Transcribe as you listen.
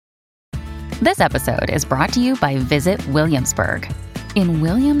This episode is brought to you by Visit Williamsburg. In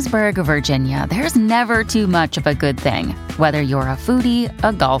Williamsburg, Virginia, there's never too much of a good thing. Whether you're a foodie,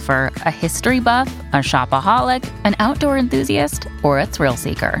 a golfer, a history buff, a shopaholic, an outdoor enthusiast, or a thrill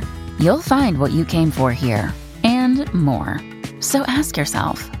seeker, you'll find what you came for here and more. So ask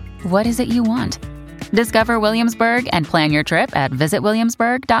yourself, what is it you want? Discover Williamsburg and plan your trip at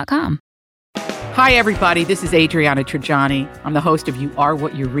visitwilliamsburg.com. Hi, everybody. This is Adriana Trajani. I'm the host of You Are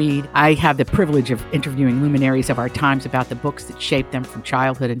What You Read. I have the privilege of interviewing luminaries of our times about the books that shaped them from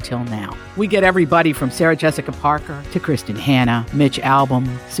childhood until now. We get everybody from Sarah Jessica Parker to Kristen Hanna, Mitch Albom,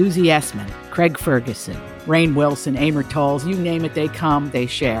 Susie Essman, Craig Ferguson, Rainn Wilson, Amor Tolls, you name it, they come, they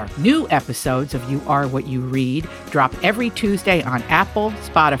share. New episodes of You Are What You Read drop every Tuesday on Apple,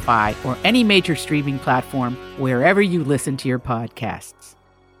 Spotify, or any major streaming platform wherever you listen to your podcasts.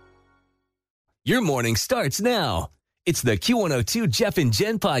 Your morning starts now. It's the Q102 Jeff and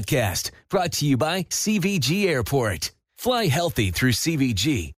Jen podcast brought to you by CVG Airport. Fly healthy through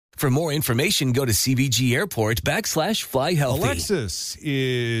CVG. For more information, go to CVG Airport /fly healthy. Alexis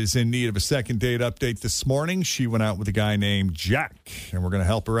is in need of a second date update this morning. She went out with a guy named Jack, and we're going to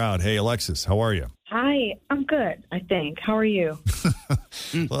help her out. Hey, Alexis, how are you? Hi, I'm good, I think. How are you?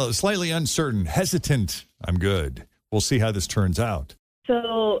 Well, slightly uncertain, hesitant. I'm good. We'll see how this turns out.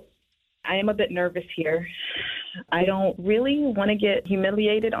 So I am a bit nervous here. I don't really want to get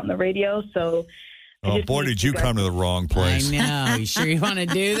humiliated on the radio, so... Oh, boy, did you come to the wrong place. I know. You sure you want to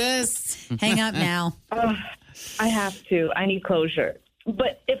do this? Hang up now. I have to. I need closure.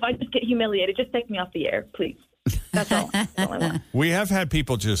 But if I just get humiliated, just take me off the air, please. That's all. That's all I want. We have had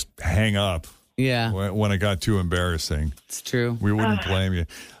people just hang up. Yeah. When it got too embarrassing. It's true. We wouldn't blame you.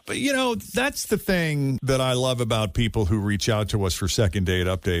 But, you know, that's the thing that I love about people who reach out to us for second date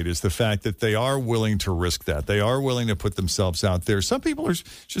update is the fact that they are willing to risk that. They are willing to put themselves out there. Some people are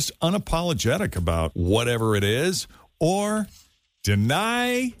just unapologetic about whatever it is or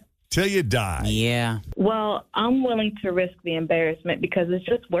deny till you die. Yeah. Well, I'm willing to risk the embarrassment because it's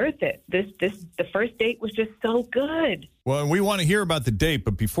just worth it. The first date was just so good. Well, we want to hear about the date,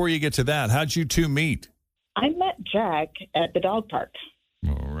 but before you get to that, how'd you two meet? I met Jack at the dog park.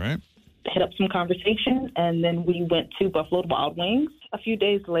 All right. Hit up some conversation, and then we went to Buffalo Wild Wings a few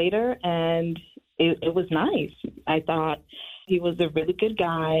days later, and it was nice. I thought he was a really good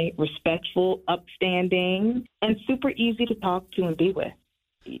guy, respectful, upstanding, and super easy to talk to and be with.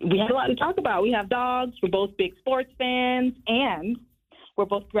 We had a lot to talk about. We have dogs. We're both big sports fans, and we're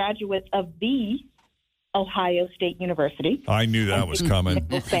both graduates of the Ohio State University. I knew that was coming.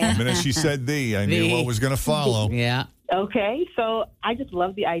 The minute she said I knew what was going to follow. Yeah. Okay, so I just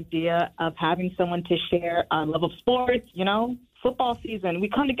love the idea of having someone to share our love of sports, football season. We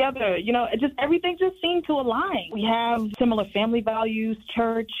come together, everything just seemed to align. We have similar family values,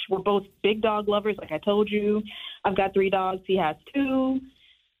 church. We're both big dog lovers, like I told you. I've got 3 dogs. He has 2.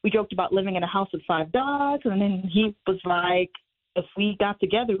 We joked about living in a house with 5 dogs, and then he was like, if we got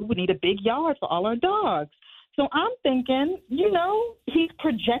together, we would need a big yard for all our dogs. So I'm thinking, he's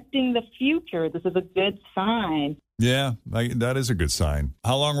projecting the future. This is a good sign. Yeah, that is a good sign.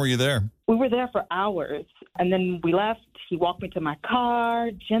 How long were you there? We were there for hours, and then we left. He walked me to my car,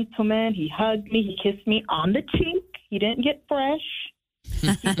 gentleman. He hugged me. He kissed me on the cheek. He didn't get fresh.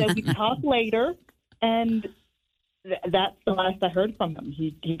 He said we'd talk later, and that's the last I heard from him.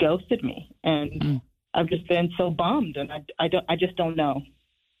 He ghosted me, and I've just been so bummed, and I just don't know.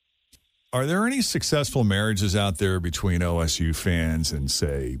 Are there any successful marriages out there between OSU fans and,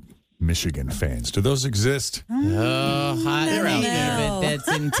 say, Michigan fans? Do those exist? Oh, hot. They're out there.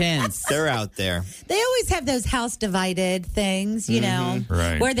 That's intense. They're out there. They always have those house divided things,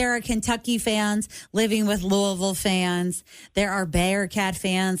 right. where there are Kentucky fans living with Louisville fans. There are Bearcat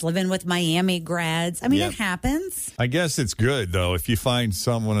fans living with Miami grads. I mean, It happens. I guess it's good, though, if you find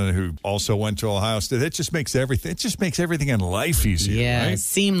someone who also went to Ohio State. It just makes everything in life easier. Yeah, right?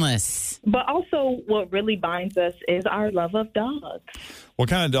 Seamless. But also what really binds us is our love of dogs. What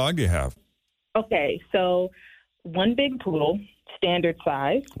kind of dog do you have? Okay, so one big poodle, standard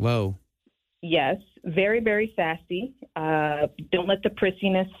size. Whoa. Yes, very, very sassy. Don't let the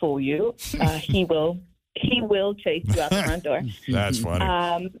prissiness fool you. He will chase you out the front door. That's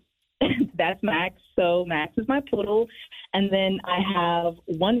funny. That's Max. So Max is my poodle. And then I have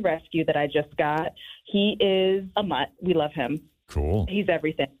one rescue that I just got. He is a mutt. We love him. Cool. He's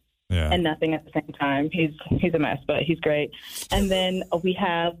everything. Yeah. And nothing at the same time. He's a mess, but he's great. And then we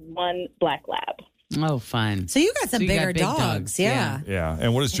have one black lab. Oh, fun. So you got some bigger big dogs. Yeah. Yeah.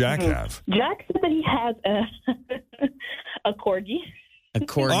 And what does Jack have? Jack said that he has a corgi. A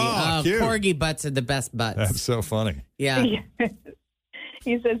corgi. Oh, cute. Corgi butts are the best butts. That's so funny. Yeah.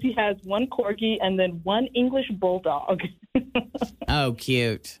 He says he has one corgi and then one English bulldog. Oh,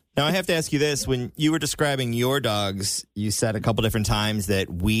 cute. Now, I have to ask you this. When you were describing your dogs, you said a couple different times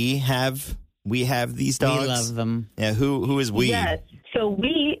that we have these dogs. We love them. Yeah, who is we? Yes. So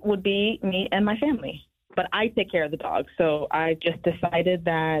we would be me and my family. But I take care of the dogs. So I just decided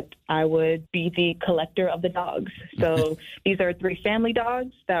that I would be the collector of the dogs. So these are 3 family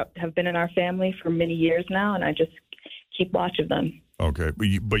dogs that have been in our family for many years now, and I just keep watch of them. Okay.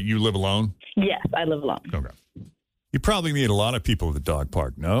 But you live alone? Yes, I live alone. Okay. You probably meet a lot of people at the dog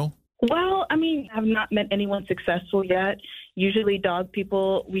park, no? Well, I mean, I've not met anyone successful yet. Usually dog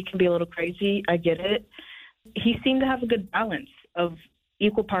people, we can be a little crazy. I get it. He seemed to have a good balance of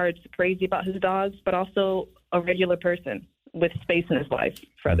equal parts crazy about his dogs, but also a regular person with space in his life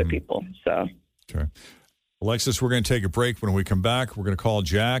for other people. So, okay. Alexis, we're going to take a break. When we come back, we're going to call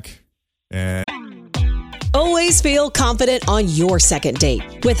Jack. And Always feel confident on your second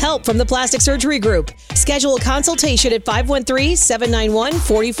date. With help from the Plastic Surgery Group. Schedule a consultation at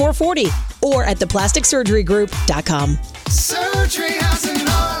 513-791-4440 or at theplasticsurgerygroup.com. Surgery has an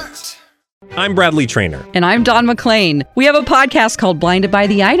art. I'm Bradley Trainer. And I'm Don McClain. We have a podcast called Blinded by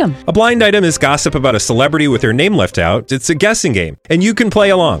the Item. A blind item is gossip about a celebrity with their name left out. It's a guessing game, and you can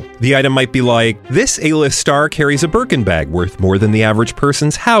play along. The item might be like, this A-list star carries a Birkin bag worth more than the average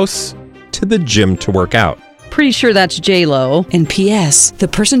person's house to the gym to work out. Pretty sure that's J-Lo. And P.S. the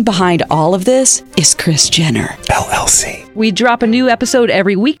person behind all of this is Kris Jenner, LLC. We drop a new episode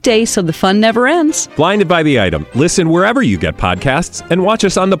every weekday so the fun never ends. Blinded by the Item. Listen wherever you get podcasts and watch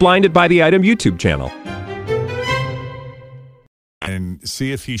us on the Blinded by the Item YouTube channel. And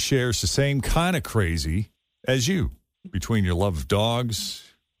see if he shares the same kind of crazy as you between your love of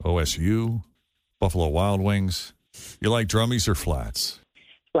dogs, OSU, Buffalo Wild Wings. You like drummies or flats?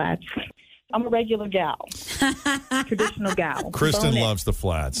 Flats. I'm a regular gal, traditional gal. Kristen loves the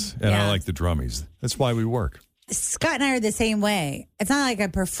flats, and I like the drummies. That's why we work. Scott and I are the same way. It's not like I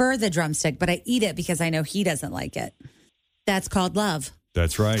prefer the drumstick, but I eat it because I know he doesn't like it. That's called love.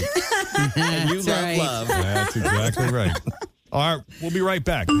 That's right. You love love. That's exactly right. All right, we'll be right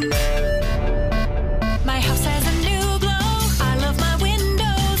back. My house has a new glow. I love my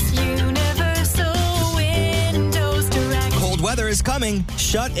windows. Universal Windows Direct. Cold weather is coming.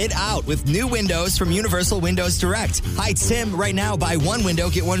 Shut it out with new windows from Universal Windows Direct. Hi, Tim. Right now, buy one window,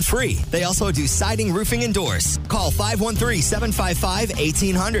 get one free. They also do siding, roofing, and doors. Call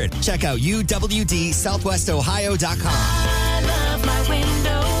 513-755-1800. Check out uwdsouthwestohio.com. I love my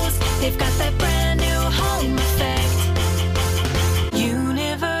windows. They've got that brand new home effect.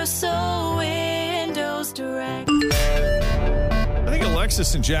 Universal Windows Direct. I think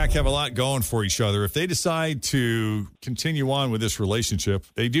Alexis and Jack have a lot going for each other. If they decide to continue on with this relationship,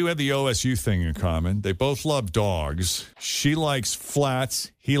 they do have the OSU thing in common. They both love dogs. She likes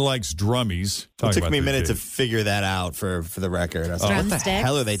flats. He likes drummies. It took me a minute to figure that out for the record. I was like, what the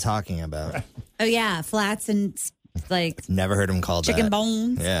hell are they talking about? Oh, yeah. Flats and like Never heard him called chicken that.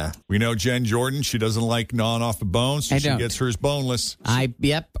 bones. Yeah. We know Jen Jordan. She doesn't like gnawing off the bone, so I she don't. gets hers boneless.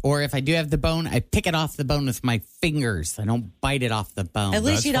 Or if I do have the bone, I pick it off the bone with my fingers. I don't bite it off the bone. At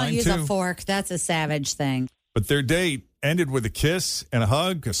least That's you don't fine, use too. a fork. That's a savage thing. But their date ended with a kiss and a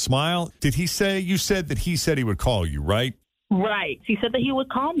hug, a smile. Did he say, you said that he said he would call you, right? Right. He said that he would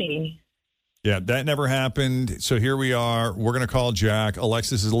call me. Yeah, that never happened. So here we are. We're going to call Jack.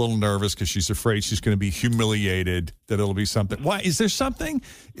 Alexis is a little nervous because she's afraid she's going to be humiliated, that it'll be something. Why? Is there something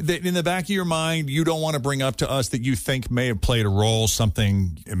that in the back of your mind you don't want to bring up to us that you think may have played a role,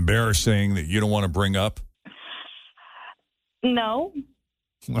 something embarrassing that you don't want to bring up? No.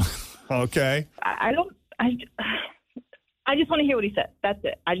 Okay. I don't. I just want to hear what he said. That's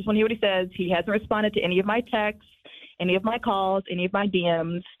it. I just want to hear what he says. He hasn't responded to any of my texts, any of my calls, any of my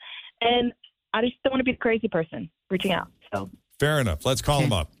DMs. And I just don't want to be the crazy person reaching out. So Fair enough. Let's call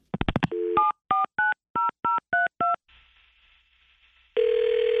him up.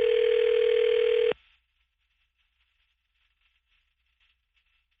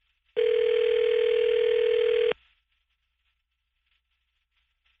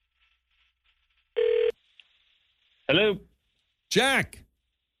 Hello, Jack.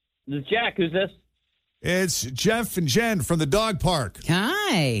 this is Jack. Who's this? It's Jeff and Jen from the dog park.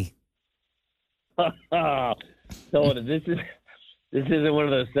 Hi. So this isn't one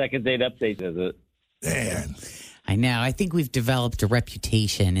of those second date updates, is it? Man. I know. I think we've developed a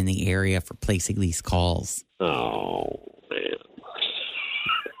reputation in the area for placing these calls. Oh man.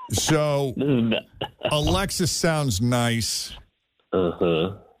 So This is Alexis sounds nice.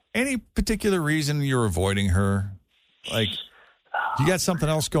 uh-huh. Any particular reason you're avoiding her? Like, you got something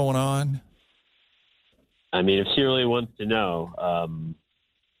else going on? I mean, if she really wants to know,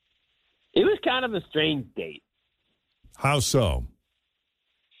 kind of a strange date. How so?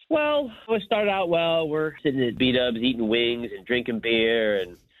 Well, we started out well. We're sitting at B-Dubs eating wings and drinking beer,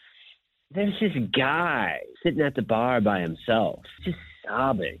 and there's this guy sitting at the bar by himself, just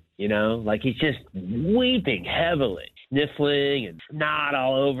sobbing, like he's just weeping heavily, sniffling and snot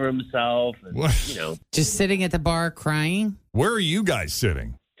all over himself, and, Just sitting at the bar crying? Where are you guys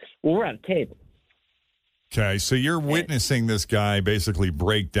sitting? Well, we're at a table. Okay, so you're witnessing this guy basically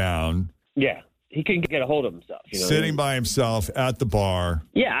break down. Yeah. He couldn't get a hold of himself. Sitting by himself at the bar.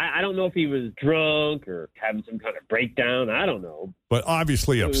 Yeah, I don't know if he was drunk or having some kind of breakdown. I don't know. But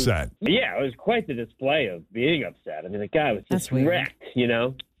obviously upset. It was quite the display of being upset. I mean, the guy was just wrecked,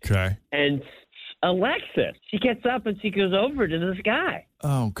 Okay. And Alexis, she gets up and she goes over to this guy.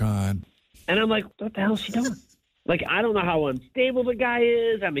 Oh, God. And I'm like, what the hell is she doing? Like, I don't know how unstable the guy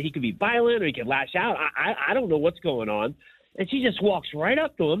is. I mean, he could be violent or he could lash out. I don't know what's going on. And she just walks right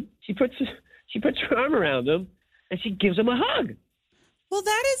up to him. She puts her arm around him, and she gives him a hug. Well,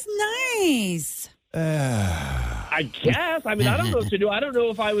 that is nice. I guess. I mean, I don't know what to do. I don't know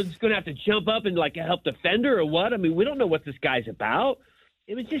if I was going to have to jump up and, help defend her or what. I mean, we don't know what this guy's about.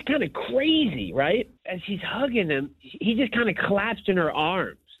 It was just kind of crazy, right? As she's hugging him, he just kind of collapsed in her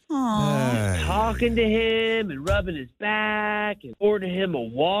arms. Aww. Talking to him and rubbing his back and poured him a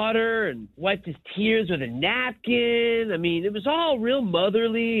water and wiped his tears with a napkin. I mean, it was all real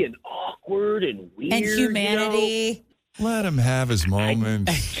motherly and awkward and weird. And humanity. Let him have his moment.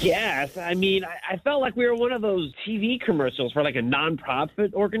 Yes. I mean, I felt like we were one of those TV commercials for a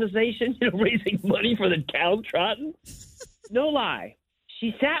nonprofit organization, raising money for the downtrodden. No lie.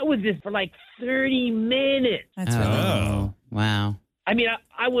 She sat with this for 30 minutes. That's really Wow. I mean,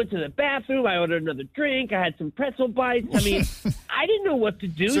 I went to the bathroom. I ordered another drink. I had some pretzel bites. I mean, I didn't know what to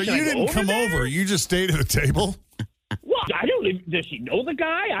do. So you didn't come over. You just stayed at a table? Well, I don't even, does she know the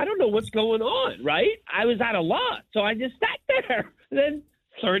guy? I don't know what's going on, right? I was at a loss. So I just sat there. Then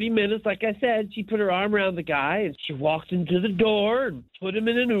 30 minutes, like I said, she put her arm around the guy and she walked into the door and put him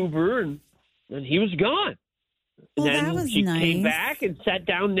in an Uber and he was gone. Well, and then that was she nice. came back and sat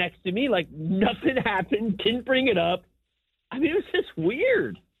down next to me like nothing happened, didn't bring it up. I mean, it was just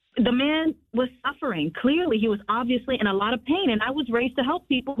weird. The man was suffering. Clearly, he was obviously in a lot of pain, and I was raised to help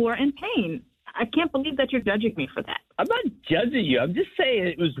people who are in pain. I can't believe that you're judging me for that. I'm not judging you. I'm just saying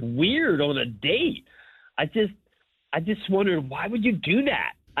it was weird on a date. I just wondered, why would you do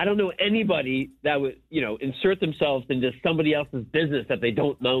that? I don't know anybody that would, insert themselves into somebody else's business that they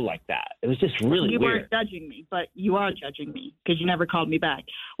don't know like that. It was just really You weird. weren't judging me, but you are judging me because you never called me back.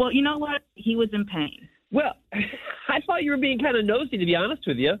 Well, you know what? He was in pain. Well, I thought you were being kind of nosy, to be honest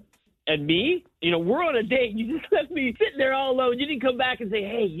with you. And me, we're on a date. You just left me sitting there all alone. You didn't come back and say,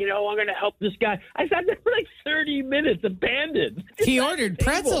 hey, I'm going to help this guy. I sat there for 30 minutes, abandoned. He ordered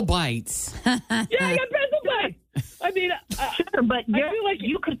pretzel bites. Yeah, I got pretzel bites. I mean, sure, but I feel like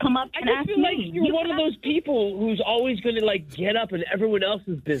you could come up and I ask just feel like me. you're one of those people who's always going to get up in everyone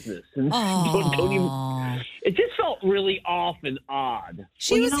else's business and don't even. It just felt really off and odd.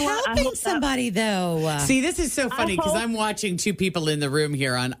 She was helping somebody, though. See, this is so funny because I'm watching two people in the room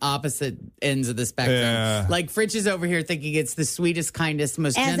here on opposite ends of the spectrum. Yeah. Fritch is over here thinking it's the sweetest, kindest,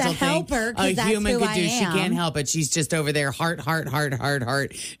 most As gentle a helper, thing 'cause a that's human who could I do. She am. can't help it. She's just over there, heart.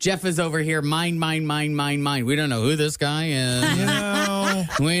 Jeff is over here, mine. We don't know who this guy is.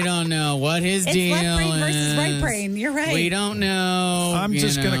 We don't know what his It's deal left brain versus is. right brain. You're right. We don't know. I'm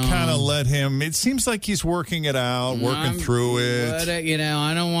just going to kind of let him. It seems like he's working it out, working through it. But,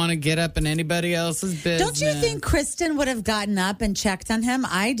 I don't want to get up in anybody else's business. Don't you think Kristen would have gotten up and checked on him?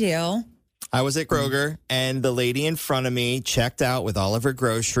 I do. I was at Kroger, and the lady in front of me checked out with all of her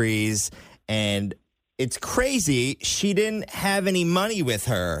groceries, and it's crazy. She didn't have any money with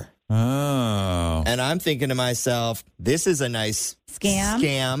her. Oh. And I'm thinking to myself, this is a nice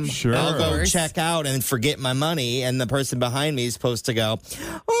scam. Sure. I'll go check out and forget my money, and the person behind me is supposed to go,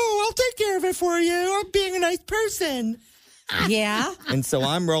 oh, I'll take care of it for you. I'm being a nice person. Yeah. And so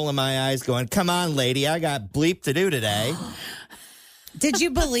I'm rolling my eyes going, come on, lady, I got bleep to do today. Did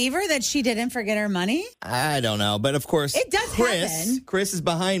you believe her that she didn't forget her money? I don't know. But of course, It does happen. Chris is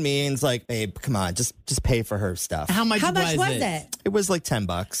behind me and is like, babe, come on, just pay for her stuff. How much was was it? It was like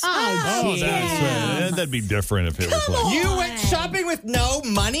 $10. Oh, That'd be different if it was like. You went shopping with no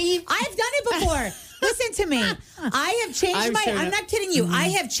money? I've done it before. Listen to me. I have changed I'm not kidding you. I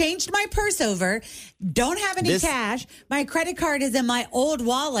have changed my purse over. Don't have any cash. My credit card is in my old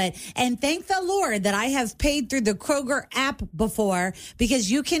wallet. And thank the Lord that I have paid through the Kroger app before,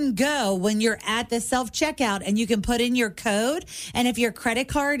 because you can go when you're at the self-checkout and you can put in your code. And if your credit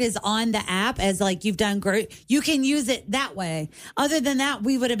card is on the app as like you've done great, you can use it that way. Other than that,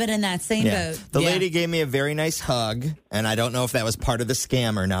 we would have been in that same boat. The lady gave me a very nice hug, and I don't know if that was part of the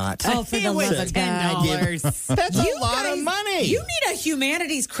scam or not. Oh, for the love of God. That's a lot of money. You need a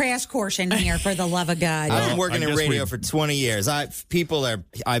humanities crash course in here, for the love of God. I've been working in radio for 20 years. I've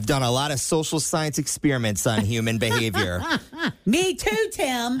done a lot of social science experiments on human behavior. Me too,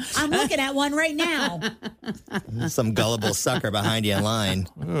 Tim. I'm looking at one right now. Some gullible sucker behind you in line.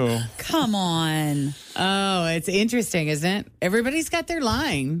 Oh. Come on. Oh, it's interesting, isn't it? Everybody's got their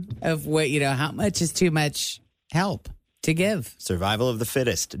line of what, how much is too much help to give. Survival of the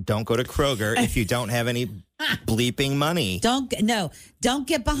fittest. Don't go to Kroger if you don't have any bleeping money. Don't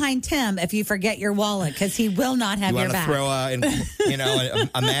get behind Tim if you forget your wallet, because he will not have your back. You want to throw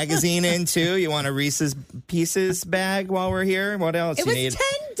a magazine in too? You want a Reese's Pieces bag while we're here? What else? It was $10.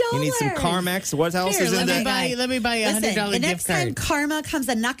 You need some Carmex. What else is in there? Let me buy a $100 gift card. The next time karma comes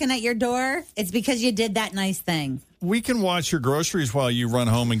a knocking at your door, it's because you did that nice thing. We can watch your groceries while you run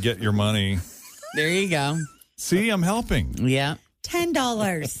home and get your money. There you go. See, I'm helping. Yeah.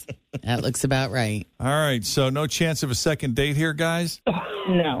 $10. That looks about right. All right. So no chance of a second date here, guys?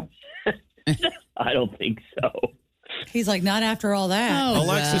 No. I don't think so. He's like, not after all that. Oh,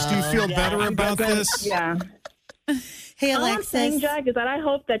 Alexis, do you feel better about this? Yeah. Hey, All I'm Alexis. saying, Jack, is that I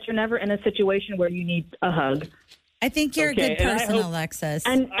hope that you're never in a situation where you need a hug. I think you're a good and I person, hope- Alexis.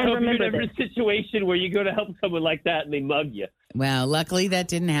 And I hope you're remember never in this. a situation where you go to help someone like that and they mug you. Well, luckily that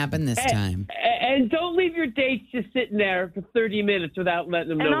didn't happen this time. And don't leave your dates just sitting there for 30 minutes without letting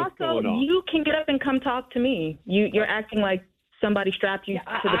them know And what's also, going on. you can get up and come talk to me. You're acting like somebody strapped you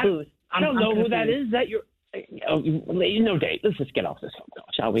to the booth. I don't know who that confused. is. That you're. No date. Let's just get off this phone call,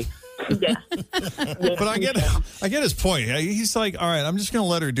 shall we? Yeah. But I get his point. He's like, all right, I'm just going to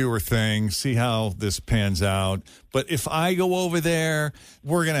let her do her thing, see how this pans out. But if I go over there,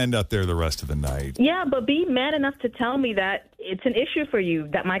 we're going to end up there the rest of the night. Yeah, but be man enough to tell me that it's an issue for you,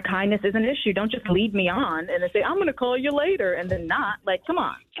 that my kindness is an issue. Don't just lead me on and then say, I'm going to call you later, and then not. Like, come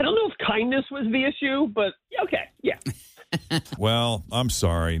on. I don't know if kindness was the issue, but okay, yeah. Well, I'm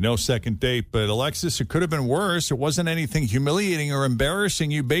sorry. No second date. But Alexis, it could have been worse. It wasn't anything humiliating or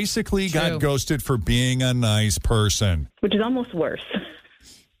embarrassing. You basically got ghosted for being a nice person. Which is almost worse.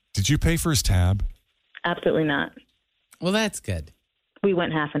 Did you pay for his tab? Absolutely not. Well, that's good. We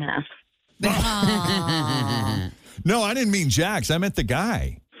went half and half. No, I didn't mean Jax. I meant the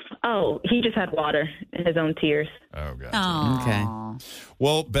guy. Oh, he just had water in his own tears. Oh, God. Aw. Okay.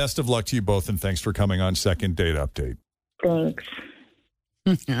 Well, best of luck to you both, and thanks for coming on Second Date Update. Thanks.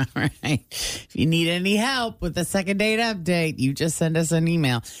 All right. If you need any help with the second date update, you just send us an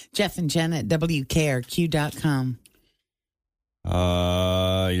email. Jeff and Jen at WKRQ.com.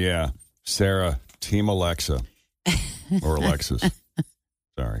 Yeah. Sarah, Team Alexa. Or Alexis.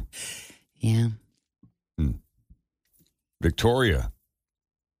 Sorry. Yeah. Victoria,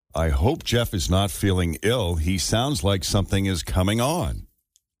 I hope Jeff is not feeling ill. He sounds like something is coming on.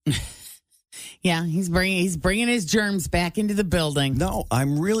 Yeah, he's bringing his germs back into the building. No,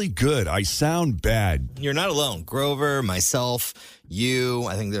 I'm really good. I sound bad. You're not alone. Grover, myself, you.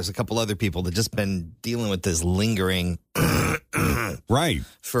 I think there's a couple other people that just been dealing with this lingering Right.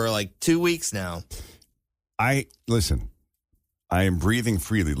 for like 2 weeks now. Listen, I am breathing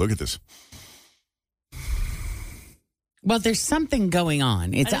freely. Look at this. Well, there's something going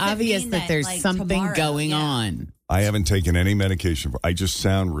on. It's What does it obvious mean that that, there's like, something tomorrow? going Yeah. on. I haven't taken any medication. I just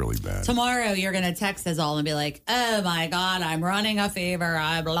sound really bad. Tomorrow, you're going to text us all and be like, oh, my God, I'm running a fever.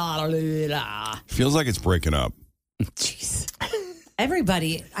 I'm blah, blah, blah. Feels like it's breaking up. Jeez.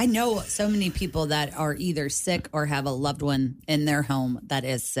 Everybody, I know so many people that are either sick or have a loved one in their home that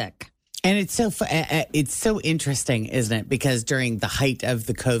is sick. And it's so interesting, isn't it? Because during the height of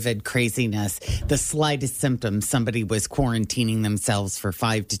the COVID craziness, the slightest symptom, somebody was quarantining themselves for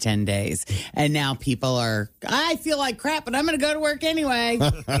 5 to 10 days. And now people are, I feel like crap, but I'm going to go to work anyway.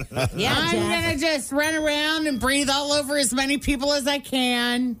 Yeah, I'm going to just run around and breathe all over as many people as I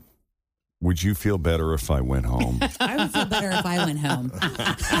can. Would you feel better if I went home? I would feel better if I went home.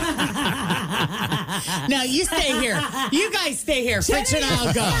 No, you stay here. You guys stay here. Fitch and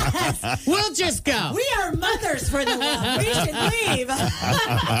I'll go. We'll just go. We are mothers for the love. We should leave.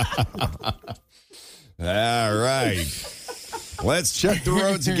 All right. Let's check the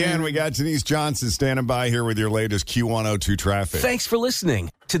roads again. We got Denise Johnson standing by here with your latest Q102 traffic. Thanks for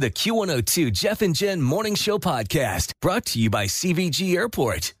listening to the Q102 Jeff and Jen Morning Show podcast, brought to you by CVG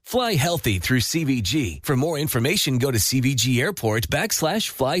Airport. Fly healthy through CVG. For more information, go to CVG Airport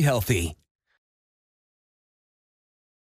 /fly healthy.